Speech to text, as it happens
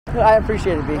I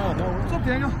appreciate it, B. Oh, no. What's up,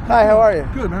 Daniel? Hi, how are you?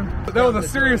 Good, man. That was a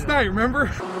serious night, remember?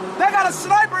 They got a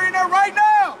sniper in there right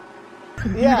now!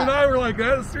 Yeah. You and I were like,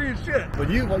 that's serious shit. But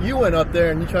you went up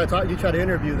there and you tried to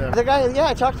interview them. The guy, yeah,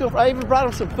 I talked to him. I even brought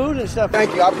him some food and stuff.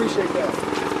 Thank you, I appreciate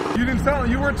that. You didn't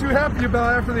sound, you weren't too happy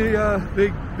about after they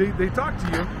talked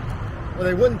to you. Well,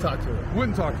 they wouldn't talk to him.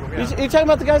 Wouldn't talk to him, yeah. You talking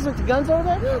about the guys with the guns over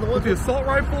there? Yeah, the ones with the assault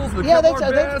rifles, the yeah,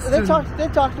 Kevlar vests. They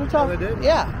talked. Oh, they did?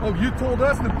 Yeah. Oh, you told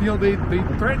us that they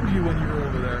threatened you when you were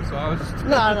over there, so I was just...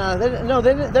 No,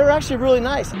 they were actually really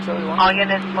nice. All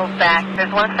units move back.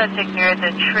 There's one subject near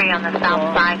the tree on the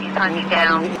south side. He's hunting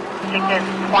down. Subject is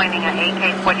pointing an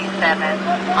AK-47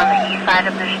 on the east side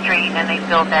of the street, and they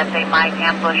feel that they might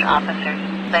ambush officers.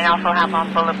 They also have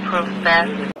on bulletproof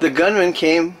vests. The gunman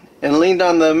came and leaned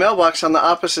on the mailbox on the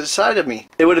opposite side of me.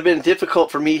 It would have been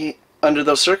difficult for me under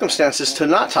those circumstances to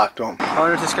not talk to him. I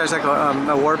wonder if this guy's like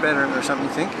a war veteran or something,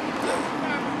 you think?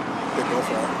 They go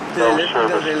for it. No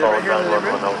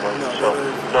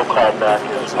call back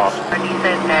is possible. And he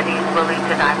says that he's willing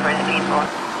to die for his people.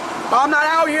 But I'm not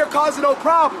out here causing no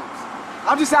problems.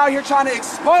 I'm just out here trying to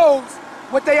expose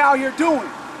what they out here doing.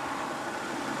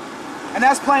 And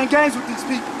that's playing games with these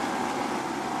people.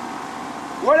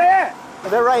 Where they at?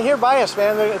 They're right here by us,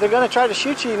 man. They're going to try to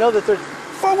shoot you. You know that they're...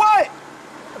 For what?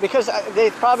 Because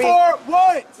they probably... For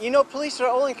what? You know, police are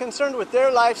only concerned with their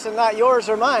lives and not yours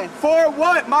or mine. For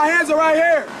what? My hands are right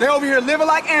here. They over here living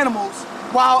like animals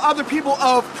while other people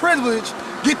of privilege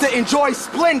get to enjoy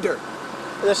splendor.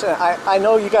 Listen, I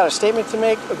know you got a statement to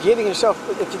make of getting yourself...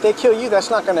 If they kill you,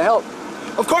 that's not going to help.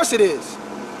 Of course it is.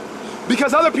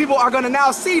 Because other people are going to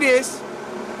now see this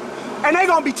and they're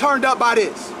going to be turned up by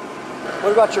this.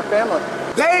 What about your family?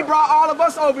 They brought all of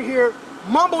us over here,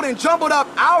 mumbled and jumbled up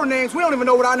our names. We don't even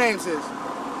know what our names is.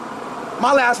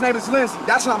 My last name is Lindsay.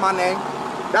 That's not my name.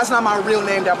 That's not my real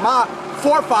name that my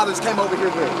forefathers came over here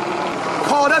with.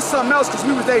 Called us something else because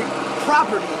we was their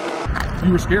property.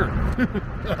 You were scared.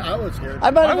 I was scared.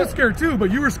 I was scared too,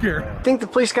 but you were scared. I think the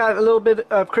police got a little bit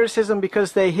of criticism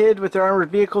because they hid with their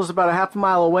armored vehicles about a half a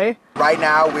mile away. Right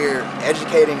now, we're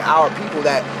educating our people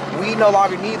that we no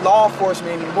longer need law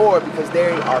enforcement anymore because they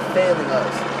are failing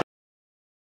us.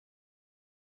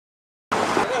 I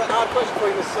got an odd question for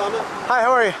you, Mr. Salma. Hi,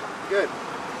 how are you? Good.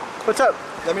 What's up?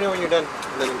 Let me know when you're done.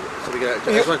 So we can, I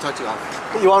just want to talk to you.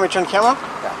 You want me to turn the camera?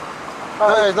 Yeah.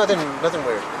 No, there's nothing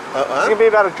weird. It's going to be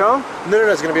about a drone? No,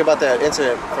 it's going to be about that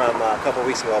incident from a couple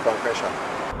weeks ago up on Crenshaw.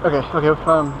 Okay,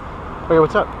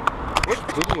 what's up? What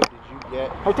video did you get?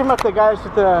 Are you talking about the guys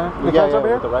with the guns over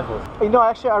here? With the rifles. You know,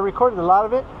 actually, I recorded a lot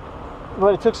of it,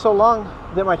 but it took so long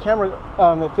that my camera it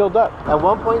filled up. At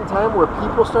one point in time, were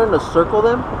people starting to circle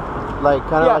them? Like,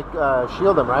 kind of like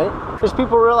shield them, right? Because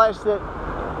people realized that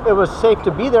it was safe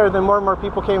to be there, then more and more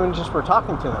people came and just were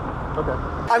talking to them. Okay.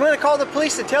 I'm going to call the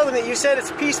police and tell them that you said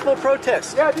it's peaceful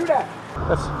protest. Yeah, do that.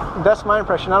 That's my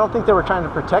impression. I don't think they were trying to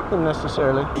protect them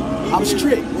necessarily. I was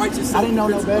strict. Righteous. I didn't know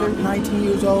no better. 19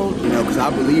 years old. You know, because I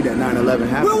believe that 9/11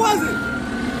 happened. Where was it?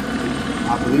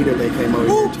 I believe that they came over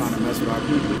here trying to mess with our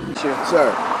people. Sure.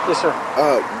 Sir. Yes, sir.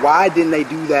 Why didn't they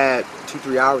do that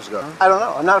 2-3 hours ago? I don't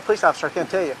know. I'm not a police officer. I can't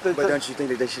tell you. But don't you think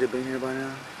that they should have been here by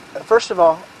now? First of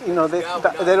all, you know, they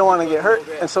don't want to get hurt,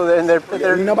 and so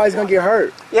they're nobody's gonna get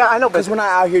hurt. Yeah, I know, because we're not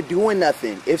out here doing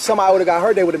nothing. If somebody would have got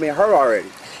hurt, they would have been hurt already,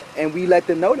 and we let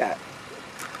them know that.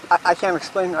 I can't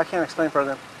explain. I can't explain for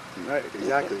them. Right,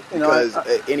 exactly. You because know,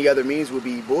 any other means would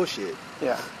be bullshit.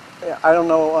 Yeah. I don't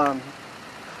know.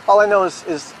 All I know is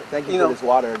thank you for this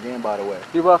water again, by the way.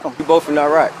 You're welcome. We both in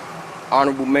Iraq.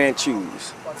 Honorable man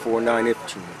choose 49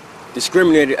 infantry.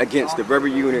 Discriminated against the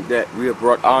very unit that we have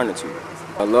brought honor to.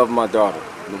 I love my daughter.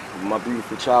 My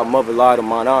beautiful child mother lied on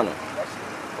my honor.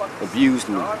 Abused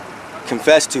me.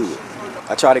 Confessed to it.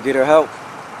 I tried to get her help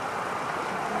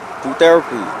through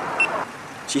therapy.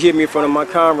 She hit me in front of my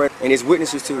comrade, and there's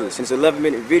witnesses to this. And it's an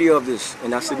 11-minute video of this,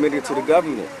 and I submitted it to the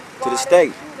government, to the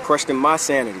state, questioning my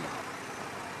sanity.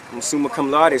 I'm a summa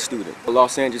cum laude student, a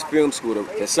Los Angeles Film School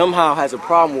that somehow has a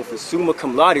problem with a summa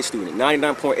cum laude student,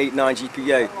 99.89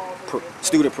 GPA,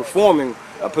 student performing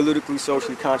a politically,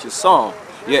 socially conscious song.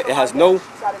 Yet it has no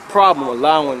problem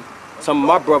allowing some of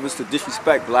my brothers to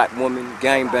disrespect black women,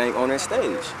 gangbang on their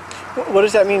stage. What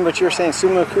does that mean, what you're saying?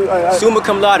 Summa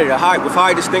cum laude, with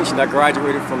high distinction. I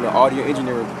graduated from the audio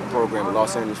engineering program at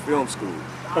Los Angeles Film School.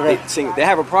 Okay. They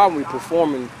have a problem with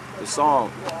performing the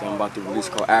song that I'm about to release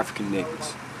called African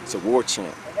Niggas. It's a war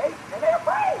chant.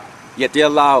 Yet they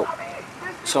allow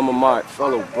some of my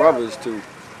fellow brothers to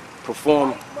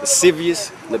perform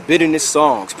lascivious, libidinous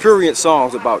songs, prurient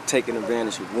songs about taking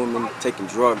advantage of women, taking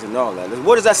drugs and all that.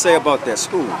 What does that say about that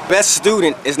school? Best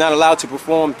student is not allowed to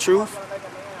perform truth.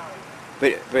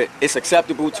 But it's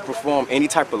acceptable to perform any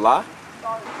type of lie.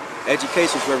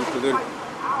 Education is very political.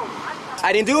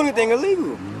 I didn't do anything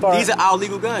illegal. These are our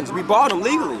legal guns. We bought them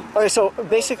legally. Okay, so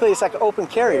basically it's like open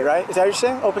carry, right? Is that what you're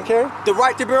saying? Open carry? The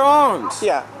right to bear arms.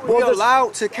 Yeah. We're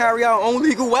allowed to carry our own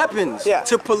legal weapons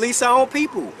to police our own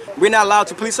people. We're not allowed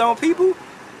to police our own people,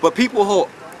 but people who are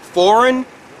foreign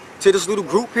to this little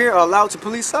group here are allowed to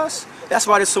police us. That's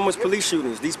why there's so much police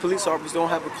shootings. These police officers don't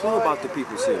have a clue about the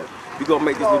people's here. We're going to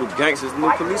make these little gangsters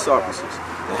new police officers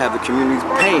and have the communities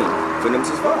paying for them to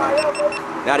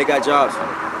survive. Now they got jobs for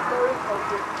them.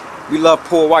 We love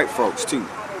poor white folks too.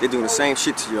 They're doing the same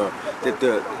shit to y'all.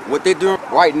 What they're doing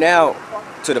right now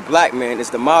to the black man is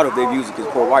the model they're using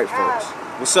against poor white folks.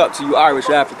 What's up to you Irish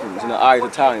Africans and the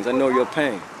Irish Italians? I know your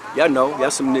pain. Y'all know,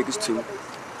 y'all some niggas too.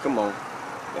 Come on.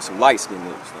 Y'all some light-skinned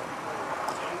niggas though.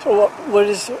 So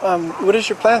what is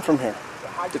your plan from here?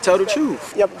 To tell the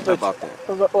truth. Yep. How about that?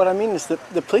 But what I mean is the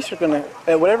police are gonna,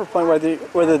 at whatever point,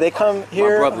 whether they come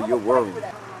here. My brother, you're worried.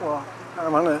 Well, I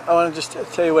want to just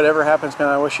tell you whatever happens, man.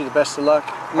 I wish you the best of luck.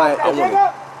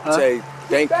 Say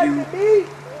thank you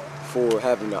for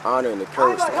having the honor and the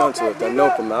courage to come to us. I know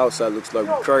from the outside looks like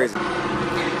we're crazy.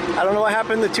 I don't know what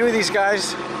happened. The two of these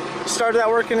guys started out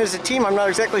working as a team. I'm not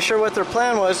exactly sure what their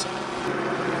plan was.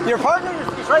 Your partner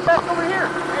is right back over here.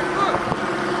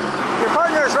 Your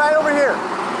partner is right over here.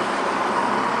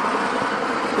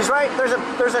 He's right.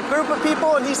 There's a group of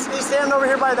people, and he's standing over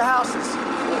here by the houses.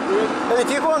 And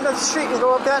if you go on the street and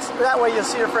go up that way, you'll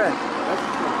see your friend.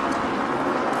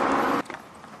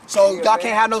 So y'all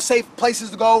can't have no safe places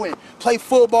to go and play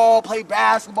football, play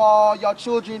basketball. Y'all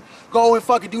children go and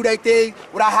fucking do their thing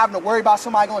without having to worry about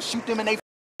somebody gonna shoot them in their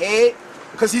head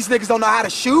because these niggas don't know how to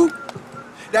shoot.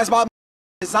 That's by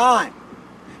design.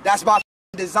 That's by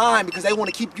design because they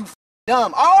want to keep you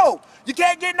dumb. Oh, you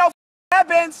can't get no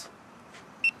weapons.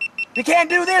 You can't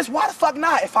do this. Why the fuck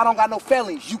not? If I don't got no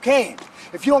felonies, you can.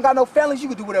 If you don't got no felonies, you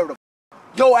can do whatever the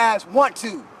your ass want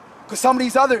to. Because some of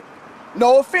these other,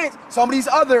 no offense, some of these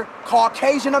other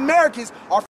Caucasian Americans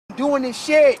are doing this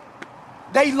shit.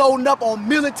 They loading up on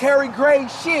military grade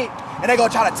shit and they gonna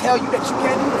try to tell you that you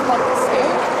can't do the fucking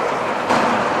same.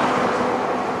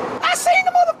 I seen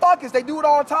the motherfuckers, they do it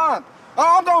all the time.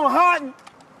 Oh, I'm going hunting.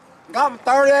 Got my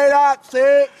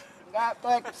 38-06, got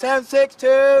fucking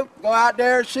 7.62, go out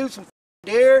there and shoot some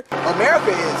deer.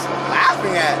 America is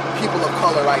laughing at people of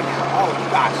color right now. Oh, you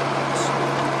guys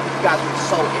are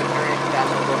so ignorant. You guys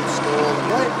don't go to school.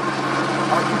 What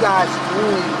are you guys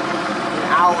doing in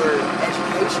our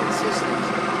education system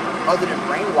other than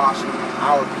brainwashing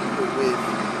our people with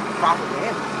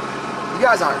propaganda? You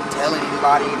guys aren't telling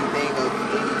anybody anything of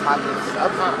any type of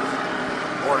substance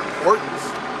or importance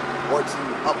or to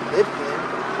uplift them.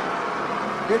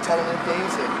 You're telling them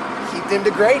things that keep them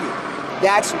degraded.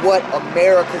 That's what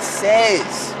America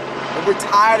says. And we're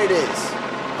tired of this.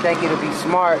 I think it'll be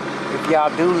smart if y'all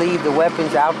do leave the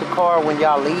weapons out the car when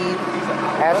y'all leave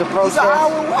as a protest. These are our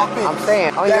weapons. I'm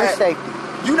saying, on your safety.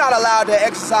 You're not allowed to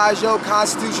exercise your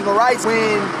constitutional rights.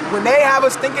 When they have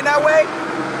us thinking that way,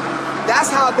 that's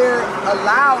how they're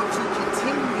allowed to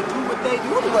continue to do what they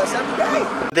do to us every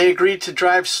day. They agreed to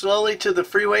drive slowly to the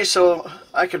freeway so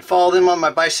I could follow them on my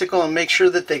bicycle and make sure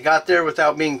that they got there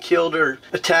without being killed or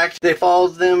attacked. They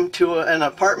followed them to an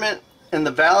apartment in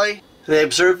the valley. They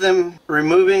observed them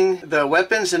removing the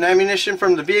weapons and ammunition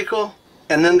from the vehicle,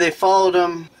 and then they followed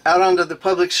them out onto the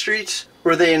public streets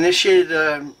where they initiated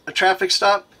a traffic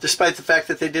stop despite the fact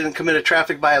that they didn't commit a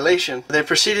traffic violation. They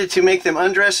proceeded to make them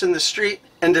undress in the street,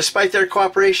 and despite their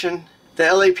cooperation, the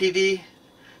LAPD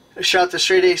shot the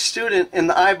straight-A student in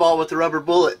the eyeball with a rubber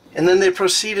bullet. And then they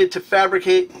proceeded to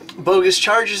fabricate bogus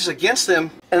charges against them.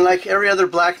 And like every other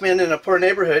black man in a poor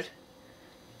neighborhood,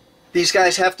 these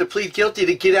guys have to plead guilty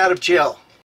to get out of jail.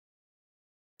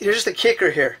 Here's the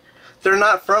kicker here. They're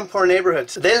not from poor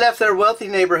neighborhoods. They left their wealthy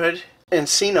neighborhood in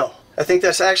Encino. I think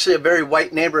that's actually a very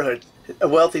white neighborhood, a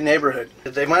wealthy neighborhood.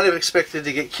 They might have expected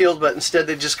to get killed, but instead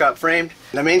they just got framed.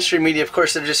 The mainstream media, of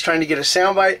course, they're just trying to get a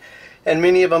soundbite. And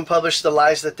many of them published the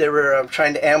lies that they were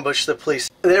trying to ambush the police.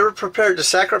 They were prepared to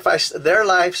sacrifice their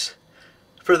lives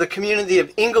for the community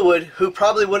of Inglewood, who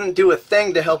probably wouldn't do a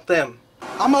thing to help them.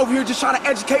 I'm over here just trying to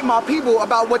educate my people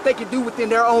about what they can do within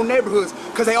their own neighborhoods,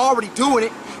 because they already doing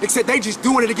it, except they just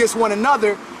doing it against one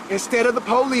another instead of the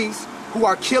police who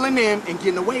are killing them and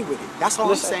getting away with it. That's all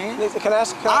I'm saying. Can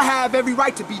I have every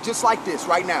right to be just like this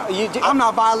right now. I'm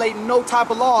not violating no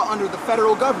type of law under the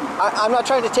federal government. I'm not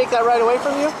trying to take that right away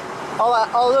from you.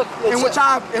 Look,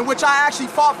 in which I actually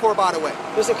fought for, by the way.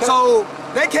 So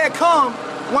they can't come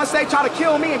once they try to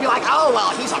kill me and be like, oh, well,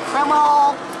 he's a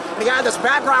criminal, They got this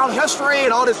background history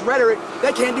and all this rhetoric.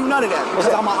 They can't do none of that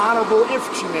because I'm an honorable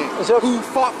infantryman who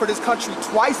fought for this country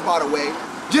twice, by the way,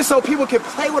 just so people can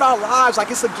play with our lives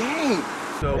like it's a game.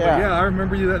 So, yeah, I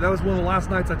remember you. That was one of the last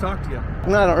nights I talked to you.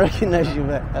 No, I don't recognize you,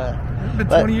 but... It's been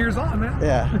 20 years on, man.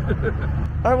 Yeah.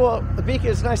 All right, well, Beacon,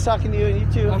 it's nice talking to you, and you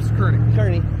too. Officer Kearney.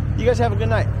 Kearney. You guys have a good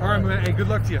night. All right, man. Hey, good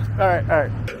luck to you. All right, all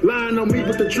right. Lying on me,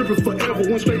 but the tripping forever.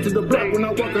 Went straight to the back when I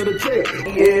walk out of jail.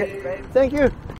 Yeah. Thank you.